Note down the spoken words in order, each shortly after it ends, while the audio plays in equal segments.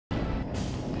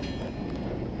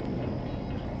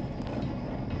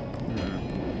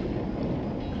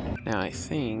Now I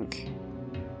think...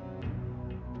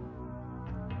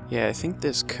 Yeah, I think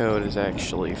this code is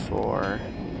actually for...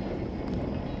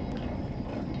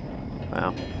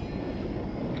 Well,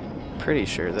 pretty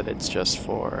sure that it's just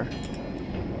for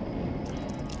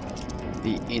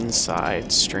the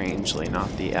inside, strangely, not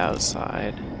the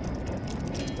outside.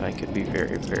 But I could be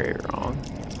very, very wrong.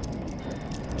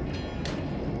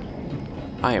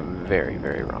 I am very,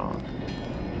 very wrong.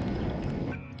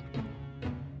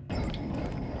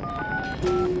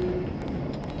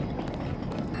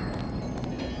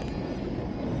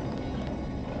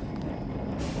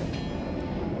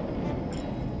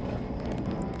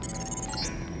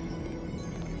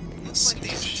 Looks like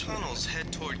these tunnels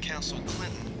head toward Castle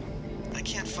Clinton. I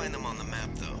can't find them on the map,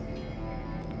 though.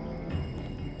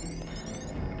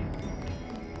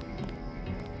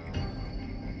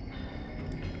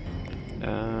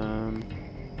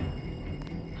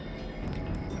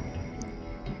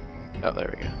 Oh,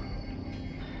 there we go.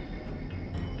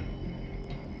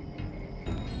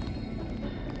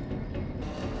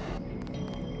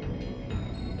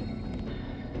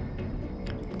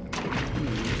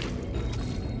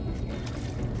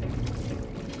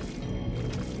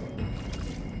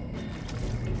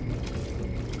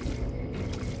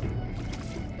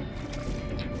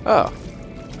 Oh.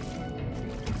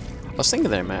 I was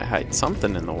thinking they might hide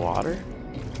something in the water.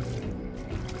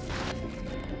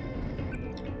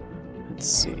 Let's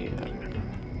see.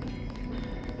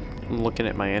 I'm looking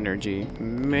at my energy.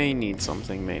 May need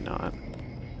something, may not.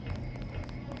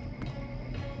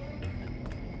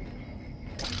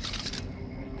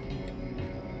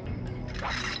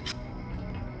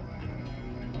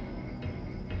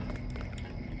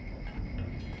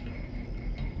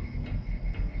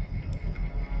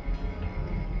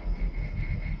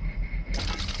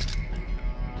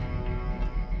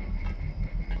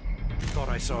 Thought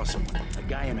I saw someone. A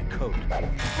guy in a coat.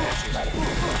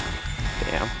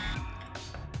 Damn.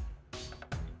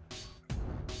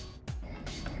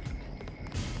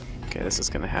 Okay, this is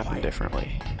gonna happen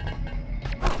differently.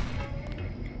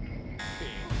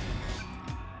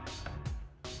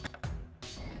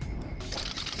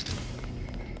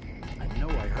 I know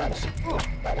I heard something.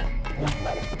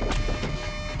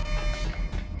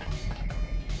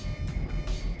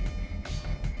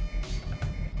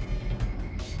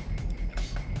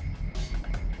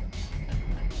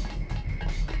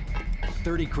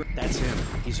 That's him.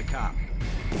 He's a cop.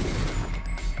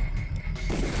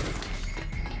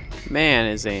 Man,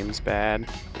 his aim's bad.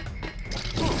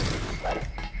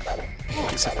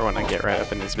 Except for when I get right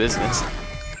up in his business.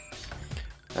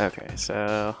 Okay,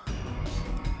 so...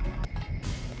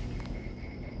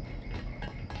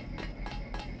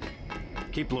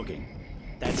 Keep looking.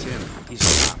 That's him. He's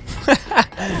a cop.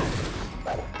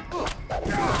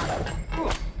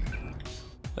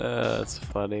 That's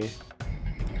funny.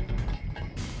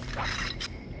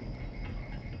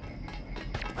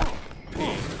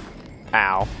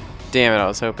 Ow. Damn it, I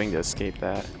was hoping to escape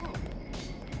that.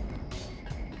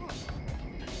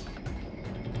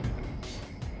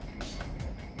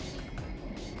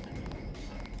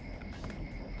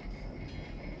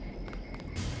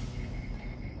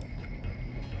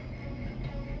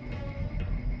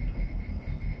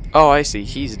 Oh, I see.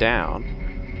 He's down.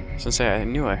 I was gonna say, I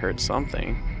knew I heard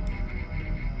something.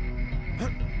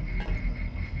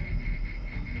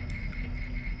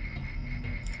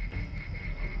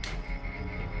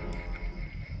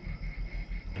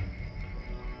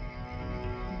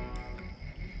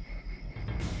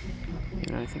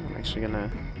 You know, I think I'm actually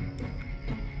gonna...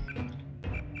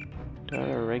 Do I have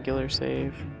a regular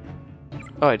save?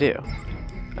 Oh, I do.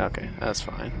 Okay, that's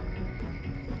fine.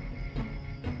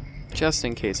 Just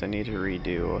in case I need to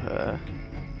redo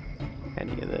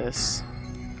any of this.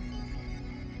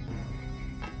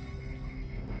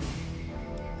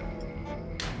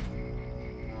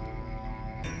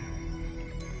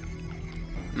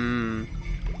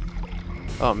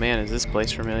 Oh man, is this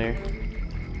place familiar?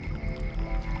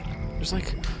 There's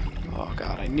like... Oh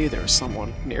god, I knew there was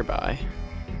someone nearby.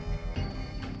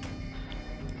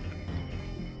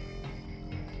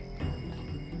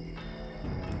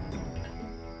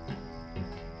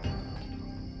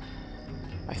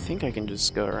 I think I can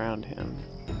just go around him.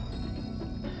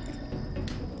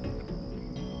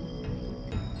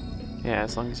 Yeah,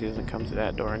 as long as he doesn't come through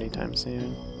that door anytime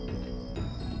soon.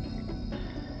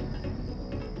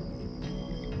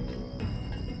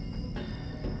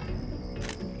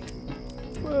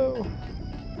 Whoa!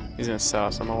 He's gonna set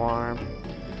off some alarm.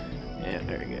 Yeah,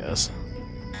 there he goes.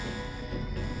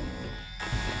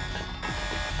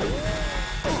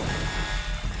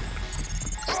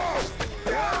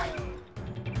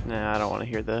 Nah, I don't want to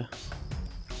hear the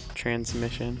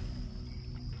transmission.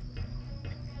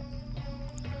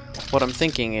 What I'm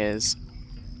thinking is,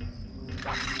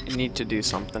 I need to do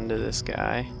something to this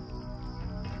guy.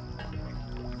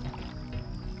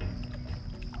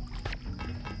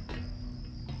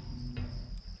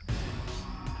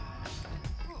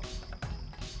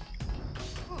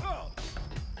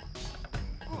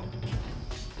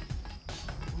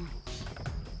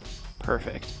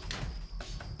 Perfect.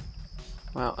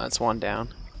 Well, that's one down.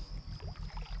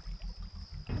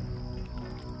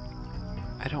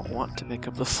 I don't want to pick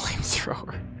up the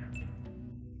flamethrower.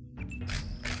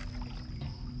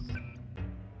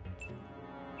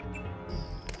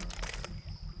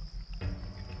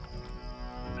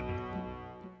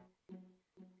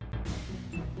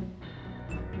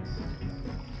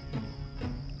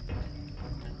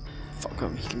 Fuck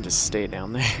him, he can just stay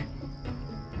down there.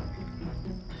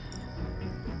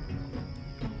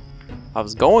 I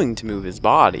was going to move his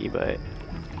body, but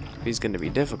if he's going to be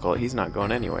difficult, he's not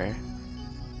going anywhere.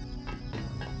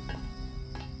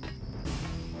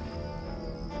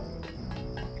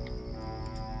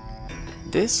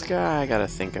 This guy I gotta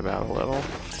think about a little.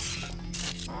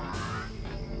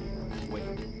 Wait,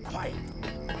 quiet.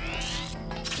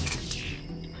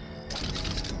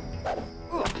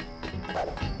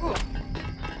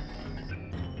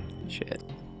 Shit.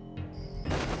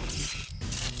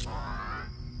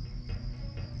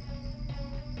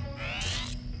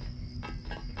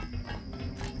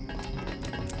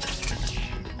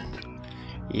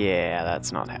 Yeah,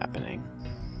 that's not happening.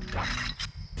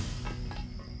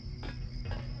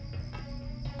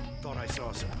 Thought I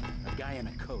saw someone. A guy in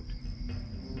a coat.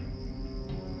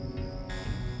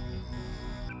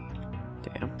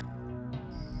 Damn.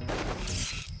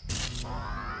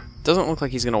 Doesn't look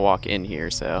like he's gonna walk in here,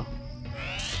 so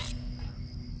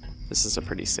this is a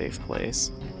pretty safe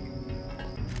place.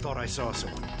 Thought I saw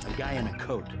someone. A guy in a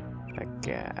coat. My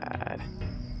God.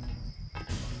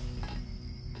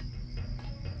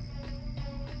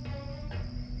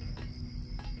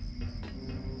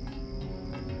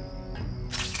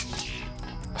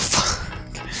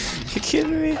 You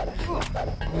kidding me?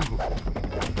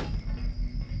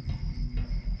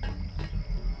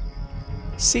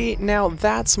 See, now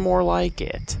that's more like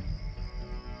it.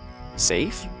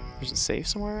 Safe? There's a safe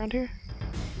somewhere around here?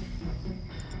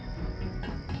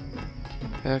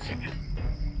 Okay.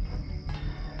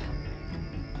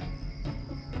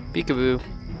 Peekaboo.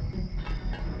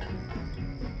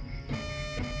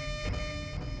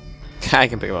 I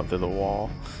can pick him up through the wall.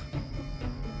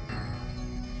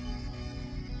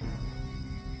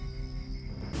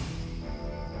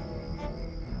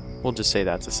 We'll just say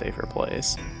that's a safer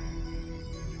place.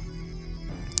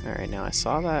 Alright, now I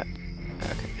saw that.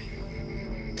 Okay.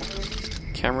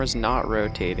 Camera's not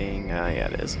rotating. Yeah,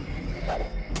 it is.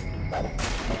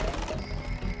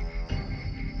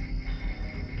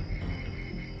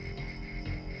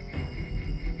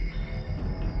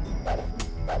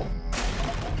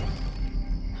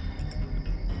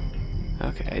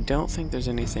 Okay, I don't think there's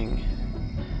anything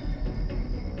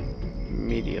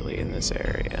immediately in this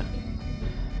area.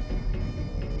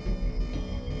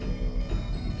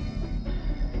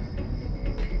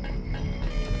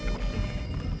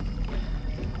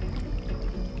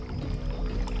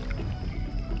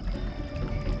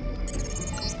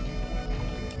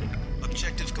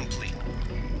 Objective complete.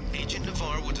 Agent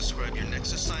Navarre will describe your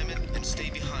next assignment and stay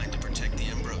behind to protect the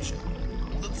Ambrosia.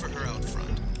 Look for her out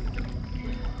front.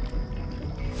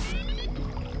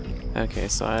 Okay,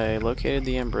 so I located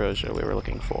the Ambrosia we were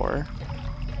looking for.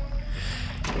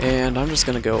 And I'm just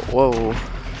gonna go... Whoa.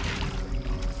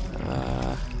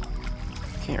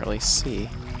 Can't really see.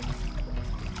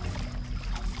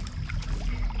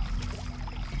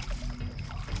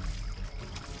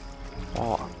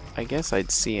 Well, I guess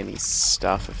I'd see any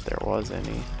stuff if there was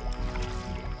any.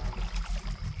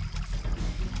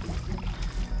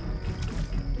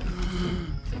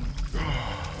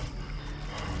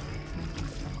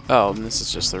 Oh, and this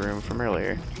is just the room from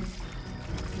earlier.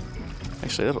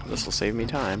 Actually, this will save me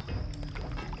time.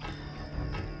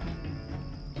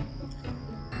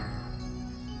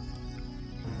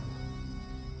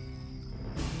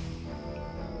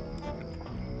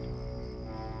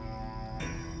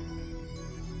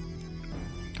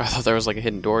 I thought there was like a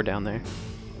hidden door down there.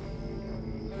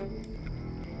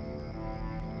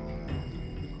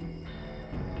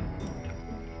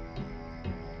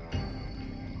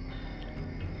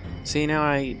 See,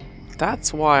 now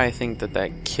that's why I think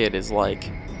that kid is like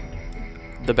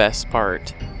the best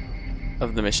part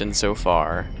of the mission so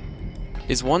far.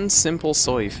 Is one simple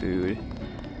soy food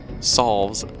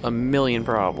solves a million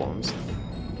problems.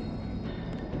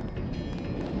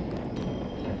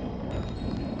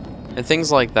 And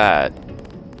things like that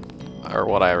or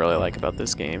what I really like about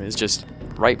this game, is just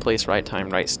right place, right time,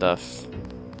 right stuff.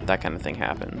 That kind of thing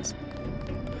happens.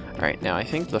 Alright, now I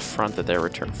think the front that they're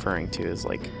referring to is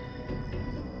like...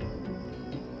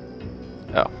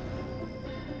 Oh.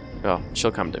 Well,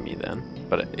 she'll come to me then,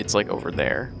 but it's like over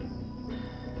there.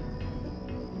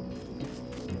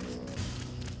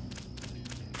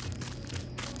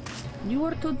 You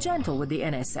were too gentle with the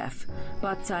NSF,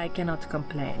 but I cannot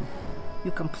complain.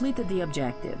 You completed the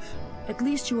objective. At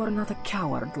least you are not a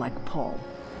coward like Paul.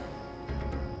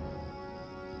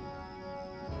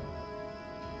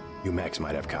 You mechs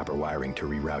might have copper wiring to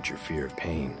reroute your fear of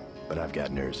pain, but I've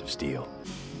got nerves of steel.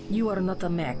 You are not a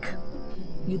mech.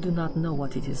 You do not know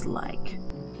what it is like.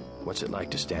 What's it like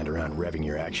to stand around revving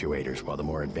your actuators while the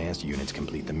more advanced units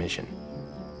complete the mission?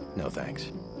 No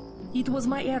thanks. It was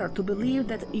my error to believe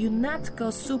that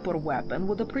UNATCO's superweapon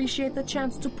would appreciate the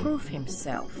chance to prove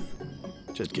himself.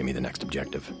 Just give me the next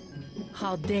objective.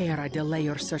 How dare I delay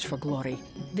your search for glory?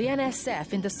 The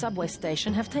NSF in the subway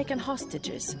station have taken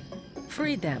hostages.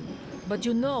 Free them, but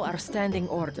you know our standing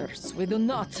orders. We do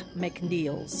not make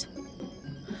deals.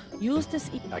 Use this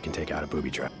I can take out a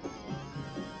booby trap.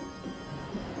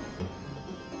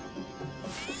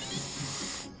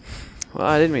 Well,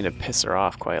 I didn't mean to piss her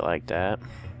off quite like that.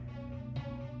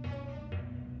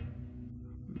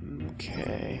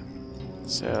 Okay.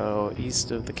 So,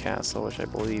 east of the castle, which I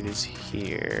believe is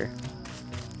here.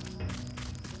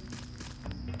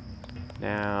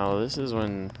 Now, this is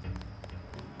when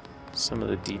some of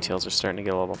the details are starting to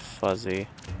get a little fuzzy.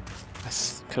 I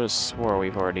could have swore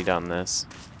we've already done this.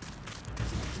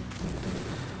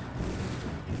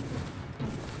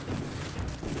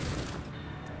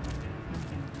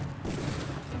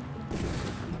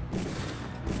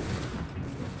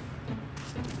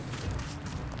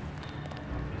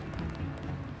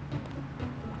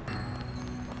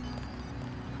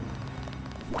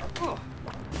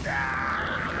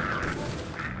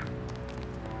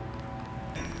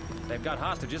 They've got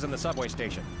hostages in the subway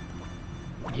station.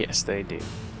 Yes, they do.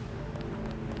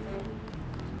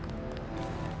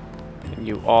 And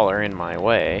you all are in my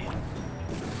way.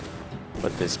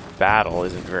 But this battle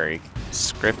isn't very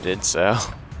scripted, so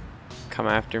come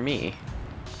after me.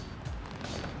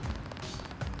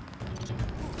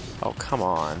 Oh, come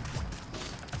on.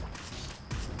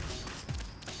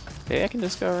 Maybe I can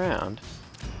just go around.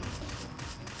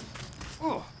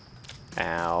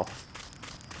 Ow.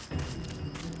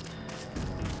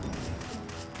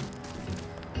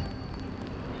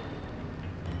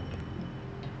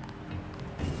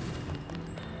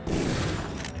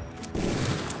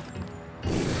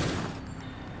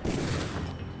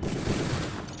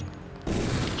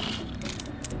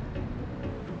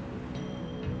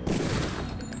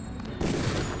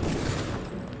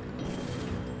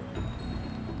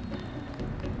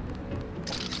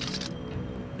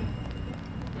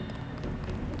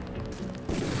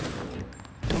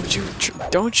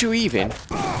 Don't you even?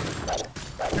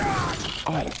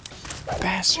 Oh,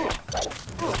 bastard.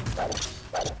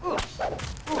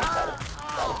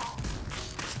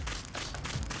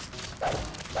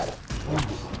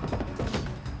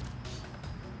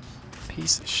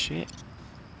 Piece of shit.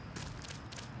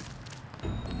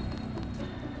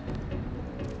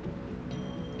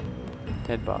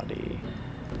 Dead body.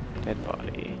 Dead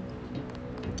body.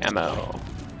 Ammo.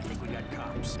 I think we got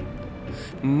cops.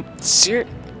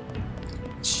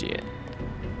 Shit.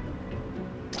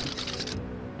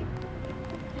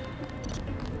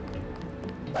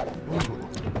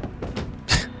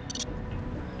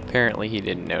 Apparently he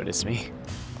didn't notice me.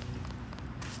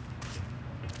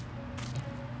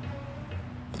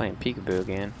 Playing peekaboo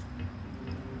again.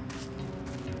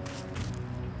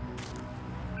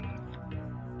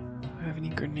 Do I have any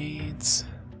grenades?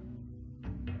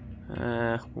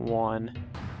 1,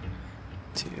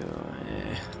 2,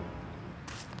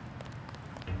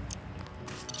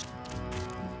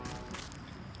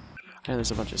 And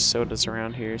there's a bunch of sodas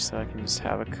around here, so I can just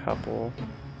have a couple.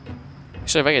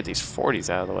 Actually, if I get these 40s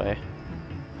out of the way.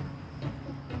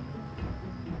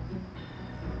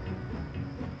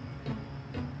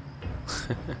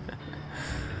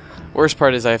 Worst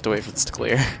part is I have to wait for this to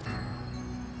clear.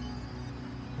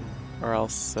 Or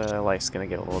else life's gonna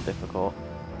get a little difficult.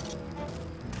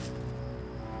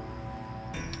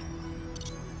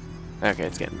 Okay,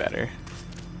 it's getting better.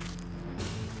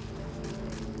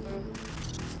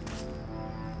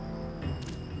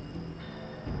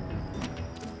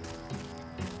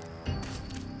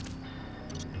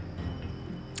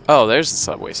 Oh, there's the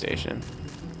subway station.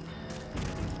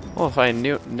 Well, if I had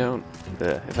known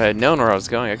where I was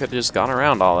going, I could have just gone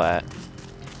around all that.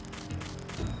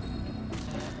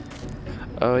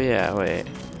 Oh yeah, wait.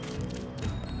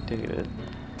 Dude.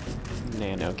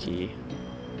 Nano key.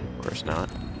 Of course not.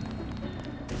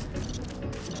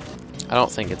 I don't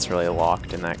think it's really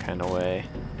locked in that kind of way.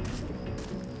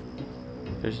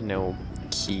 There's no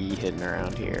key hidden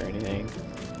around here or anything.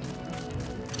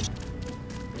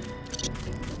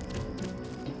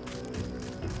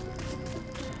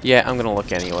 Yeah, I'm gonna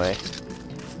look anyway.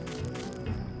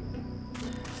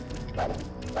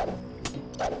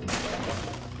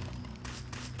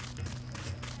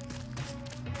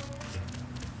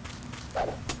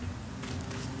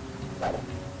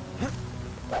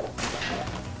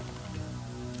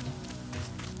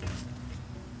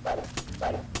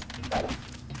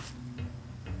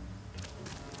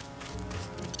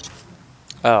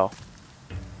 Oh.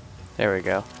 There we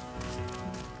go.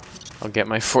 I'll get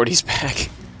my 40s back.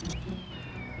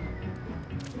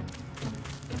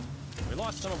 We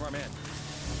lost some of our men.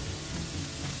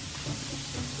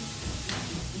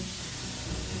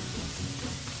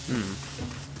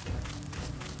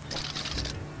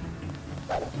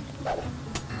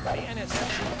 The NSF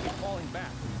seems to be falling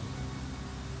back.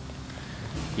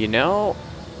 You know...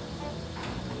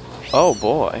 Oh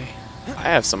boy. I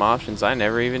have some options I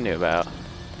never even knew about.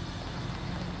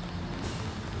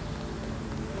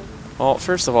 Well,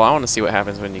 first of all, I want to see what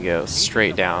happens when you go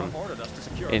straight down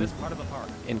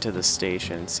into the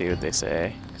station, see what they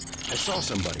say. I saw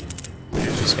somebody.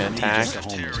 Just gonna attack.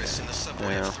 Terrorists in the subway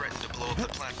Yeah. have threatened to blow up the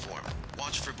platform.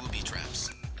 Watch for booby traps.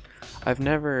 I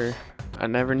never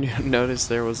noticed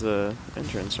there was a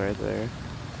entrance right there.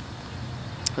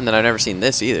 And then I've never seen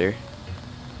this either.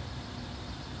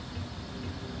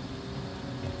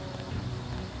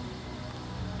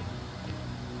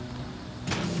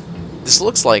 This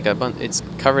looks like it's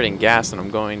covered in gas and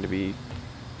I'm going to be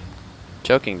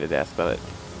choking to death, but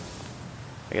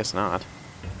I guess not.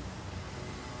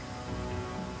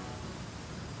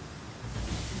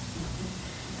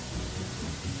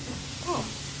 Oh.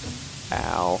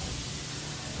 Ow.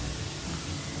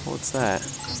 What's that?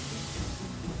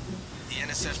 The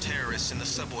NSF terrorists in the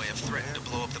subway have threatened to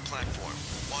blow up the platform.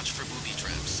 Watch for booby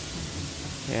traps.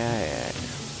 Yeah.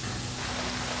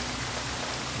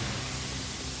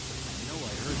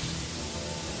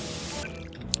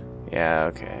 Yeah,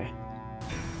 okay.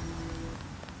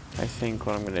 I think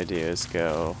what I'm gonna do is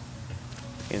go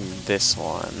in this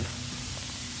one.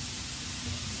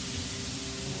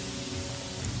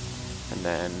 And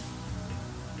then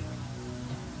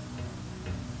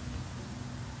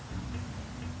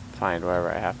find wherever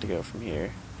I have to go from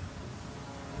here.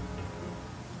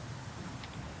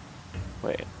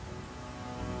 Wait.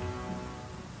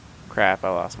 Crap, I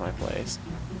lost my place.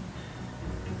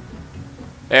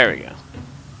 There we go.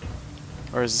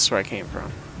 Or is this where I came from?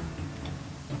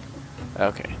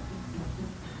 Okay.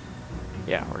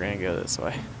 Yeah, we're gonna go this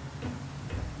way.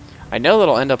 I know that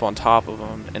I'll end up on top of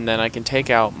them, and then I can take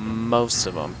out most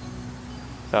of them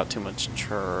without too much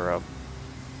trouble.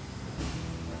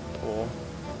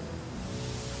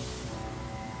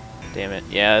 Damn it.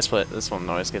 Yeah, this one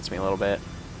always gets me a little bit.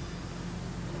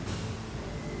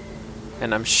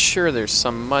 And I'm sure there's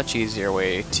some much easier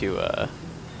way to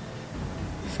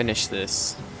finish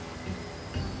this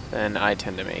than I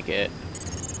tend to make it.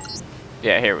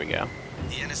 Yeah, here we go.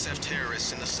 The NSF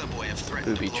terrorists in the subway have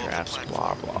threatened Booby to blow traps, up the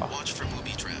blah platform. blah. Watch for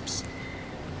booby traps.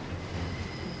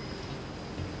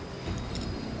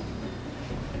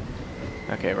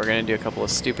 Okay, we're gonna do a couple of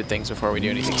stupid things before we do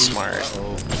anything smart.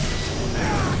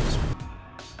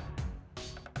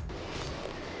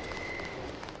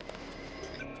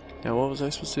 Now what was I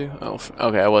supposed to do? Oh,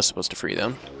 okay, I was supposed to free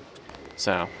them.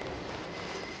 So,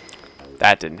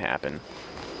 that didn't happen.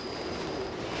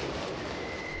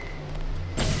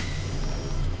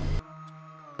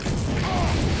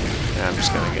 And I'm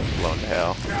just gonna get blown to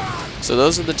hell. So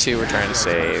those are the two we're trying to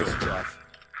save.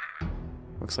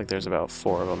 Looks like there's about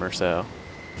 4 of them or so.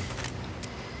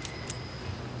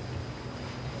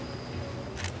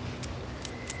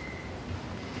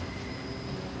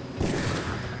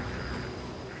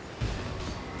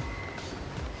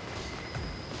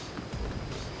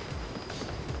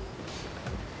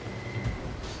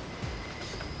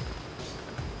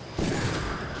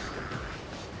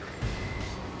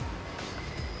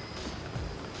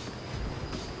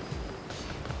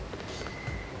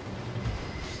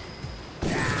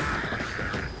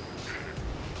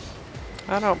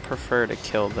 I don't prefer to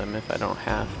kill them if I don't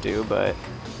have to, but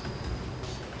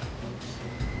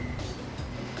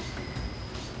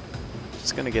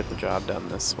it's gonna get the job done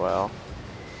this well.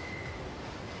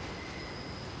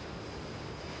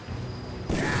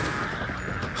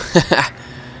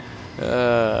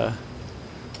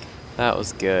 That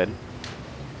was good.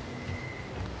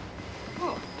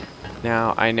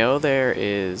 Now, I know there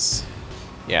is...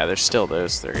 Yeah, there's still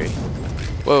those three.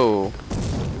 Whoa.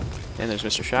 And there's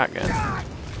Mr. Shotgun.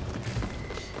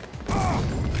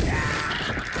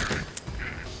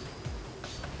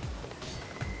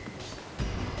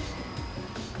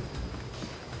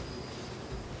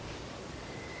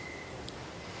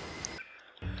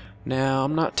 Now,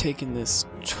 I'm not taking this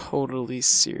totally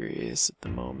serious at the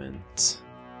moment.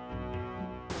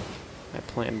 I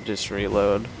plan to just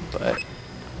reload, but...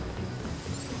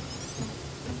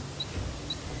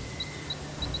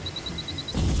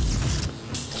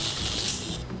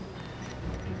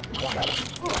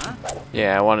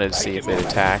 Yeah, I wanted to see if they'd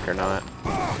attack or not.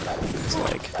 It's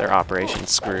like their operation's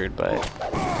screwed, but...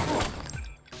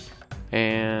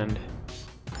 And...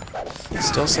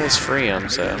 Still says free them,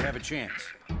 so...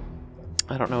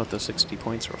 I don't know what those 60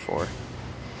 points were for.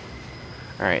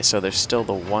 Alright, so there's still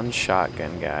the one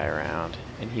shotgun guy around,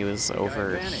 and he was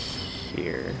over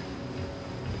here.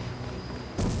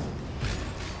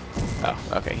 Oh,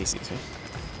 okay, he sees me.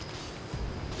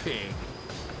 Pig.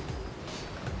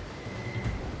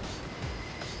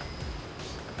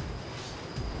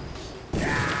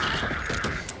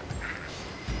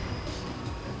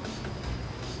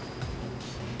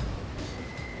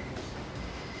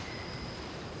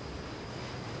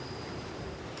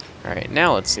 Alright,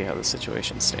 now let's see how the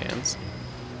situation stands.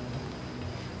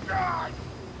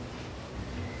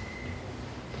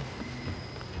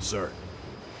 Sir.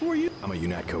 Who are you? I'm a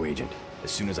UNATCO agent.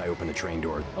 As soon as I open the train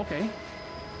door... Okay.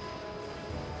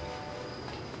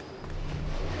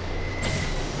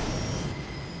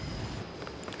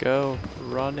 Go,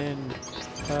 running.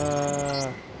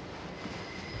 Good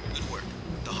work.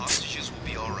 The hostages will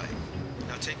be all right.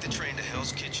 Now take the train to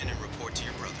Hell's Kitchen and report to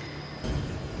your brother.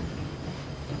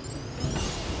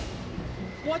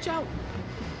 Watch out!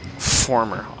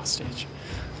 Former hostage.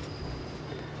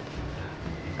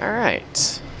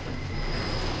 Alright.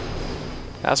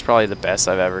 That's probably the best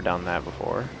I've ever done that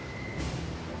before.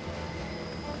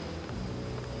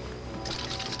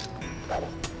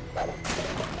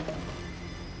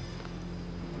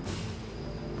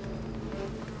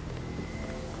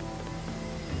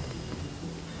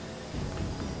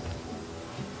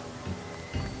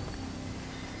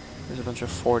 There's a bunch of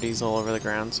 40s all over the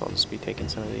ground, so I'll just be taking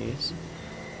some of these.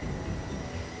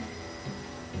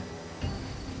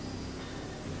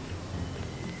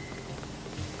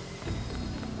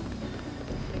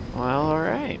 Well,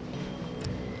 alright.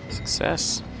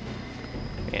 Success.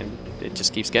 And it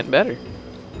just keeps getting better.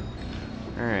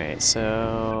 Alright,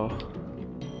 so...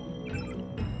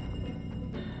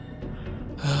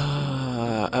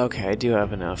 okay, I do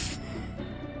have enough.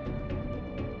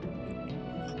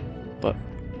 But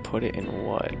put it in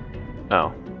what?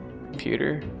 Oh,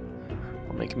 computer.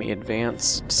 Will make me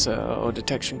advanced, so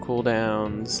detection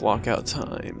cooldowns, lockout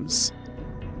times,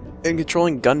 and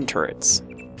controlling gun turrets.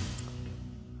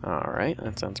 Alright,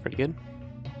 that sounds pretty good.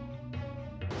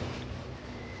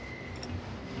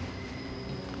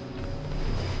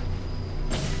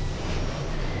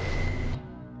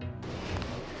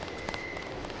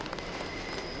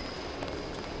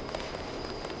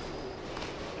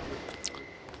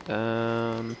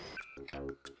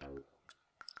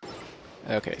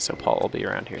 Okay, so Paul will be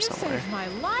around here somewhere. You saved my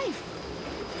life!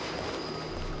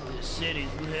 The city's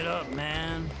lit up,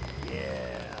 man.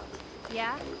 Yeah.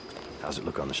 Yeah? How's it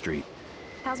look on the street?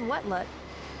 How's what look?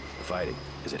 The fighting.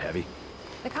 Is it heavy?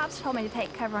 The cops told me to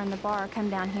take cover in the bar or come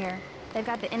down here. They've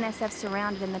got the NSF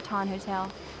surrounded in the Talon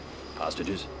Hotel.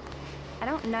 Hostages? I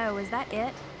don't know, is that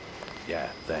it? Yeah,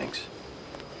 thanks.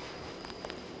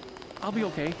 I'll be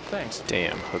okay, thanks.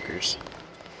 Damn, hookers.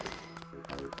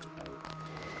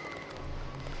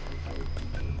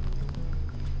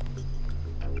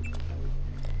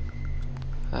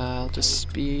 I'll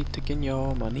just be taking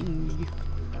your money.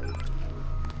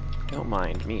 Don't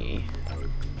mind me.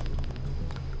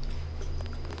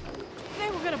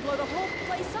 They were gonna blow the whole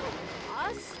place up.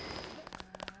 Us?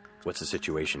 What's the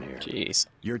situation here? Jeez.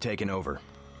 You're taking over.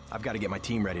 I've got to get my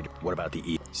team ready to... What about the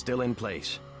E? Still in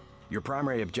place. Your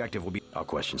primary objective will be... I'll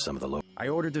question some of the low... I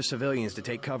ordered the civilians to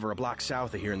take cover a block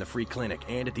south of here in the free clinic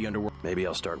and at the underworld. Maybe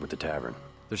I'll start with the tavern.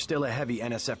 There's still a heavy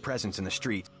NSF presence in the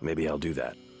street. Maybe I'll do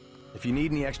that. If you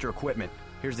need any extra equipment,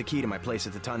 here's the key to my place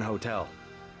at the Talon Hotel.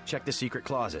 Check the secret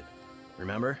closet.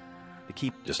 Remember? The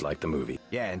key... Just like the movie.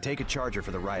 Yeah, and take a charger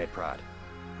for the riot prod.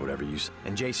 Whatever you...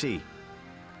 And JC.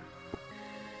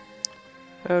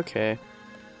 Okay.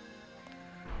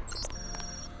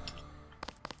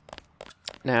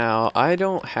 Now, I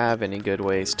don't have any good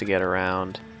ways to get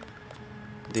around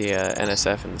the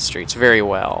NSF in the streets very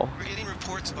well. We're getting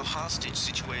reports of a hostage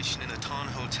situation in the Talon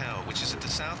Hotel, which is at the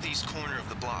southeast corner of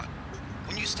the block.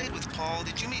 When you stayed with Paul,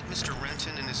 did you meet Mr.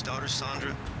 Renton and his daughter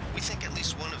Sandra? We think at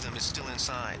least one of them is still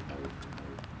inside.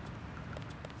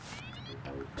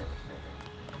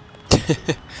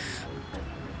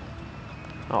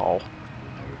 Oh.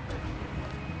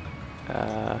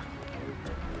 I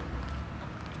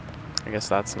guess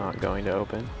that's not going to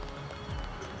open.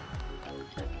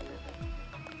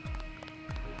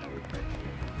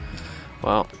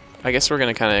 Well, I guess we're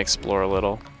gonna kind of explore a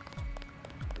little.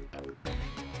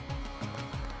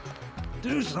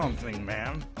 Do something,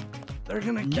 man. They're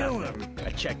gonna kill him.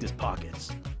 I checked his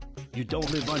pockets. You don't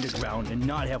live underground and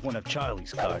not have one of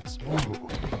Charlie's cards.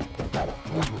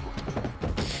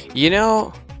 You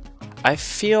know, I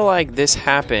feel like this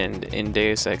happened in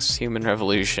Deus Ex Human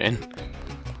Revolution.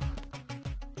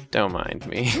 Don't mind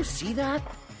me. You see that?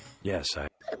 Yes,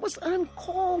 It was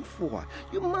uncalled for.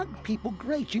 You mug people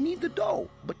great. You need the dough.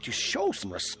 But you show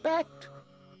some respect.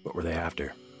 What were they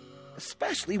after?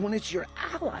 Especially when it's your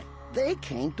ally. They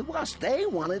came to us. They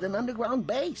wanted an underground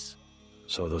base.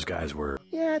 So those guys were...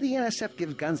 Yeah, the NSF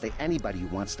gives guns to anybody who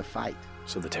wants to fight.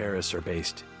 So the terrorists are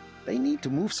based... They need to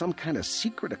move some kind of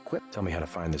secret equipment. Tell me how to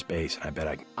find this base, and I bet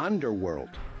I can... Underworld.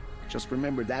 Just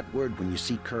remember that word when you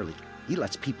see Curly. He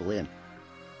lets people in.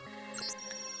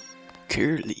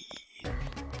 Curly.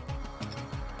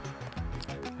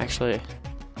 Actually,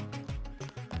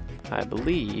 I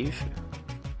believe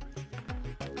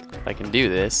I can do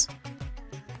this.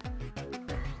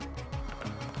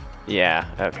 Yeah,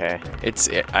 okay.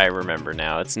 I remember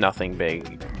now. It's nothing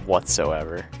big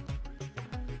whatsoever.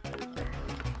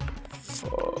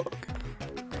 Fuck.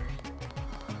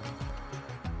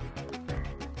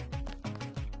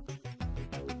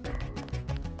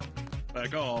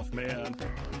 Back off, man.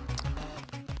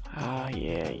 Ah,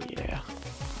 yeah.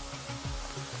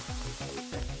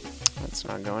 That's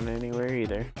not going anywhere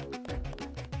either.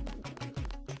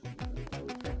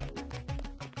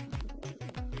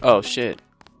 Oh, shit.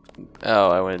 Oh,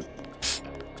 I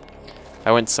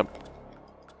went some...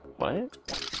 What?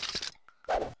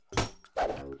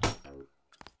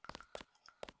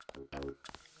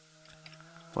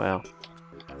 Well,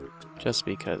 just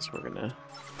because we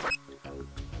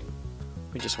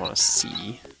just want to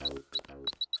see.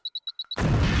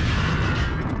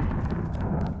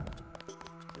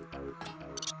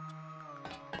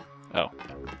 Oh.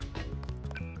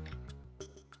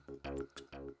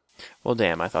 Well,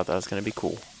 damn, I thought that was going to be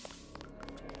cool.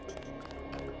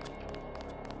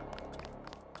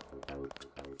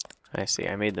 I see,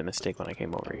 I made the mistake when I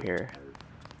came over here.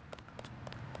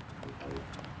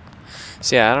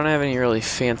 So yeah, I don't have any really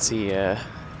fancy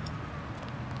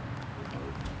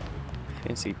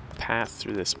path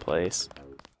through this place.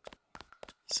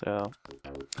 So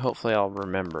hopefully I'll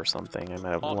remember something I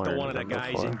might have learned Off to one of the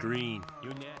guys before. in green.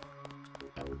 You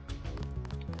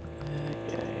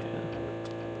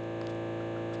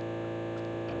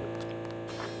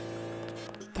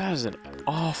That is an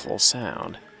awful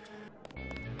sound.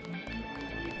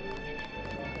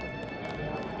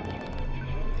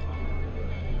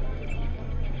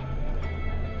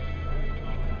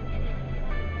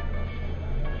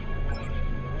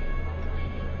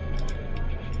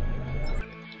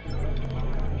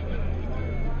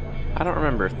 I don't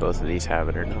remember if both of these have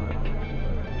it or not.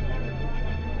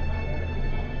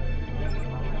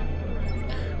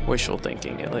 Wishful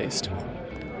thinking, at least.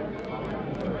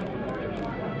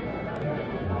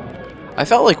 I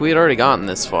felt like we had already gotten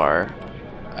this far.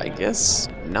 I guess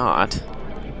not.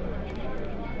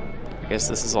 I guess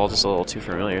this is all just a little too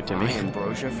familiar to me.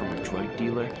 Ambrosia from a drug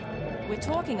dealer? We're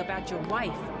talking about your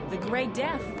wife, the Grey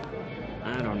Death.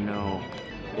 I don't know.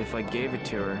 If I gave it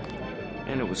to her,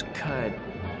 and it was cut...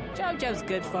 Jojo's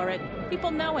good for it.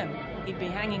 People know him. He'd be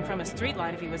hanging from a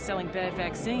streetlight if he was selling bad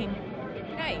vaccine.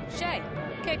 Hey, Shay,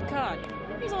 Cape Cod.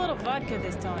 Here's a little vodka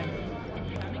this time.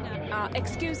 Coming up.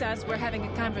 Excuse us, we're having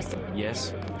a conversation.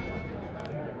 Yes?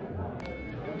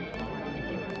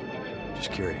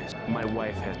 Just curious. My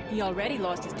wife has... He already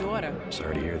lost his daughter.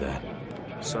 Sorry to hear that.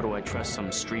 So do I trust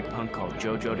some street punk called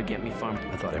Jojo to get me farm?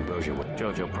 I thought Ambrosia would...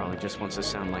 Jojo probably just wants to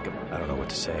sound like a... I don't know what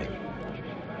to say.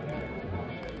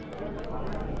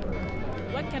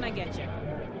 What can I get you?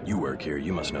 You work here,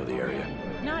 you must know the area.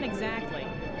 Not exactly.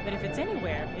 But if it's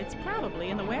anywhere, it's probably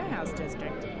in the warehouse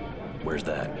district. Where's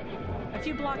that? A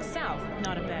few blocks south.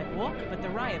 Not a bad walk, but the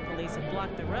riot police have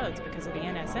blocked the roads because of the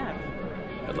NSF.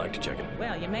 I'd like to check it.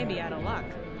 Well, you may be out of luck.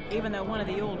 Even though one of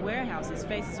the old warehouses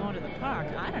faces onto the park,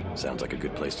 I don't know. Sounds like a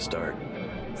good place to start.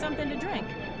 Something to drink.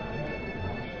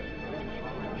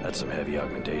 That's some heavy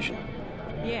augmentation.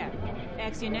 Yeah.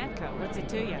 Ask your netco. What's it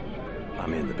to you?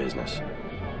 I'm in the business.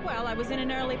 Well, I was in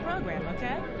an early program,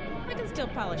 okay? I can still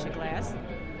polish a glass.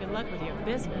 Good luck with your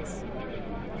business.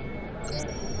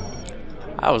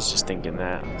 I was just thinking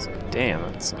that. I was like, damn,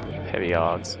 that's some heavy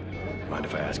odds. Mind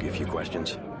if I ask you a few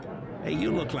questions? Hey,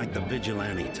 you look like the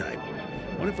vigilante type.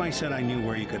 What if I said I knew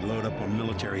where you could load up on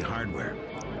military hardware?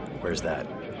 Where's that?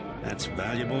 That's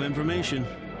valuable information.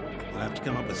 You'll have to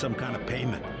come up with some kind of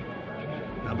payment.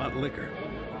 How about liquor?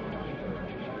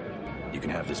 You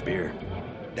can have this beer.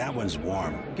 That one's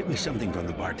warm. Get me something from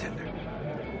the bartender.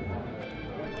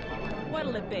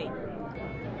 What'll it be?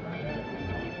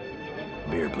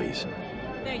 Beer, please.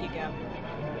 There you go.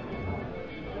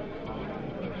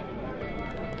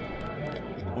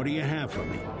 What do you have for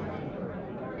me?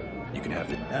 You can have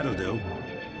the... That'll do.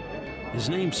 His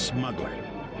name's Smuggler.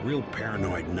 Real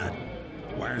paranoid nut.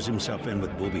 Wires himself in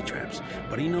with booby traps,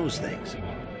 but he knows things.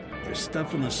 There's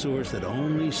stuff in the sewers that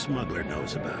only Smuggler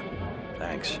knows about.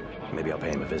 Thanks. Maybe I'll pay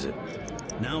him a visit.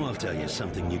 Now I'll tell you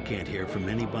something you can't hear from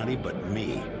anybody but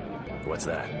me. What's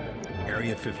that?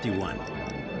 Area 51.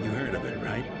 You heard of it,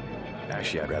 right?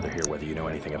 Actually, I'd rather hear whether you know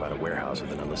anything about a warehouse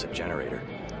with an illicit generator.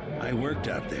 I worked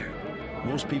out there.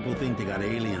 Most people think they got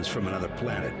aliens from another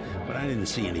planet, but I didn't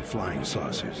see any flying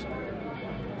saucers.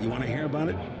 You want to hear about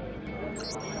it?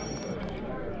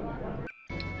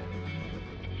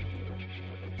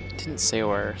 Didn't say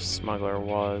where Smuggler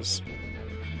was.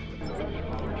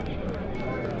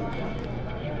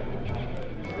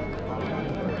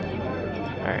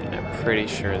 Alright, and I'm pretty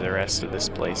sure the rest of this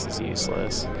place is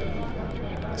useless.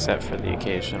 Except for the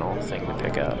occasional thing to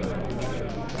pick up.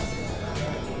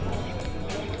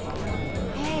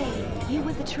 Hey, you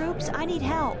with the troops? I need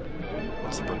help.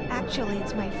 What's the problem? Actually,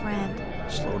 it's my friend.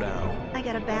 Slow down. I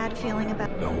got a bad feeling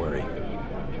about... Don't worry.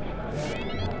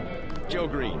 Joe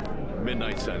Green,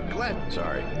 Midnight Sun. Glad.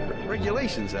 Sorry.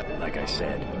 Regulations, that. Like I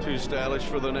said. Too stylish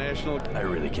for the National. I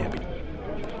really can't be...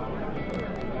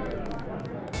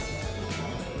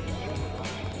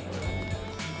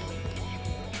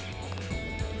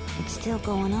 It's still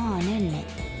going on, isn't it?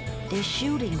 They're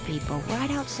shooting people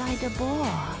right outside the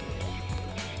bar.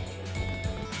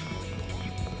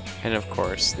 And of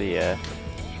course, the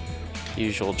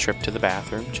usual trip to the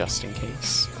bathroom, just in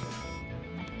case.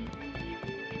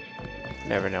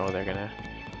 Never know, they're gonna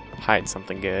hide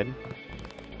something good.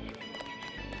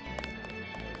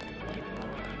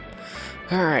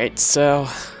 Alright, so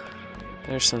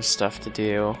there's some stuff to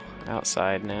do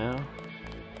outside now.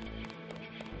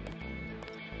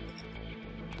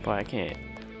 But I can't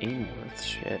aim with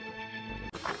shit.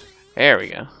 There we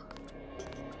go.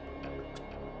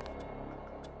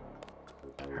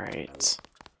 Alright.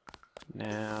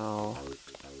 Now...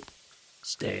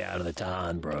 Stay out of the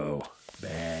Talon, bro.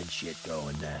 Bad shit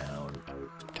going down.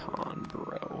 Talon,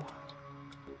 bro.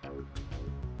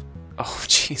 Oh,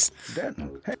 jeez.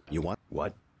 Denton, hey, You want...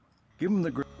 What? give him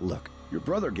the... Look, your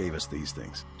brother gave us these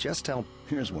things. Just tell...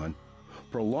 Here's one.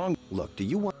 Prolonged... Look, do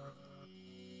you want...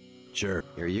 Sure.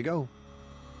 Here you go.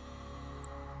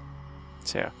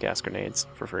 So yeah, gas grenades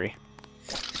for free.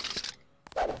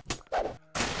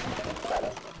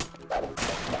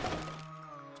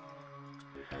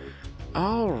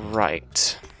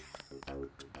 Alright.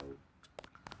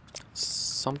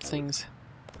 Something's...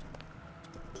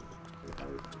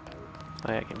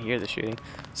 Oh, yeah, I can hear the shooting.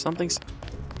 Something's...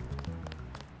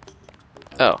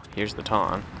 Oh, here's the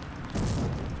Talon.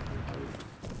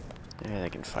 Yeah, they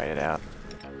can fight it out.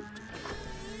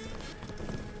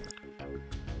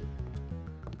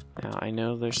 Now, I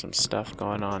know there's some stuff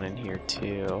going on in here,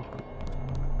 too.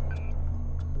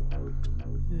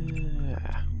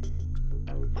 Yeah.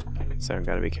 So I've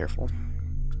got to be careful.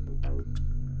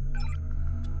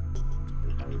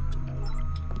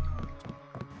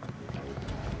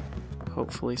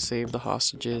 Hopefully save the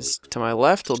hostages. To my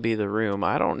left will be the room.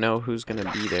 I don't know who's going to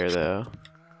be there, though.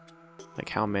 Like,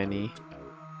 how many?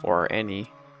 Or any.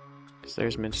 Because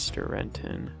there's Mr.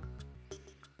 Renton.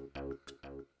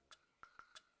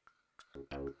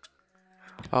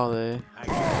 Oh, the...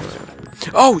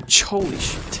 Oh, holy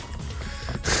shit.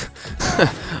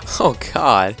 Oh,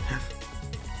 God.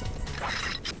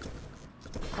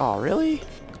 Oh, really?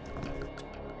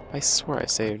 I swear I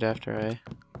saved after I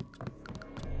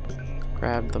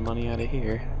grabbed the money out of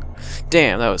here.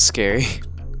 Damn, that was scary.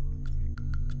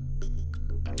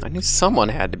 I knew someone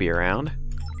had to be around.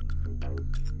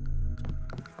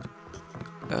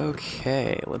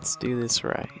 Okay, let's do this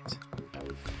right.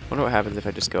 Wonder what happens if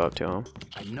I just go up to him.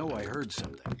 I know I heard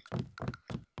something.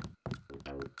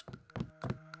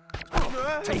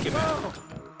 Take him out.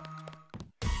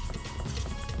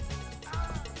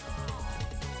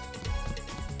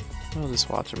 I'll just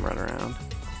watch him run around.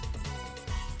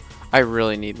 I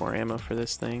really need more ammo for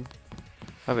this thing.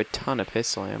 I have a ton of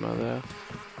pistol ammo, though.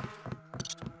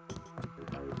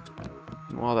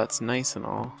 And while that's nice and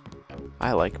all,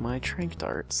 I like my trank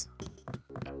darts.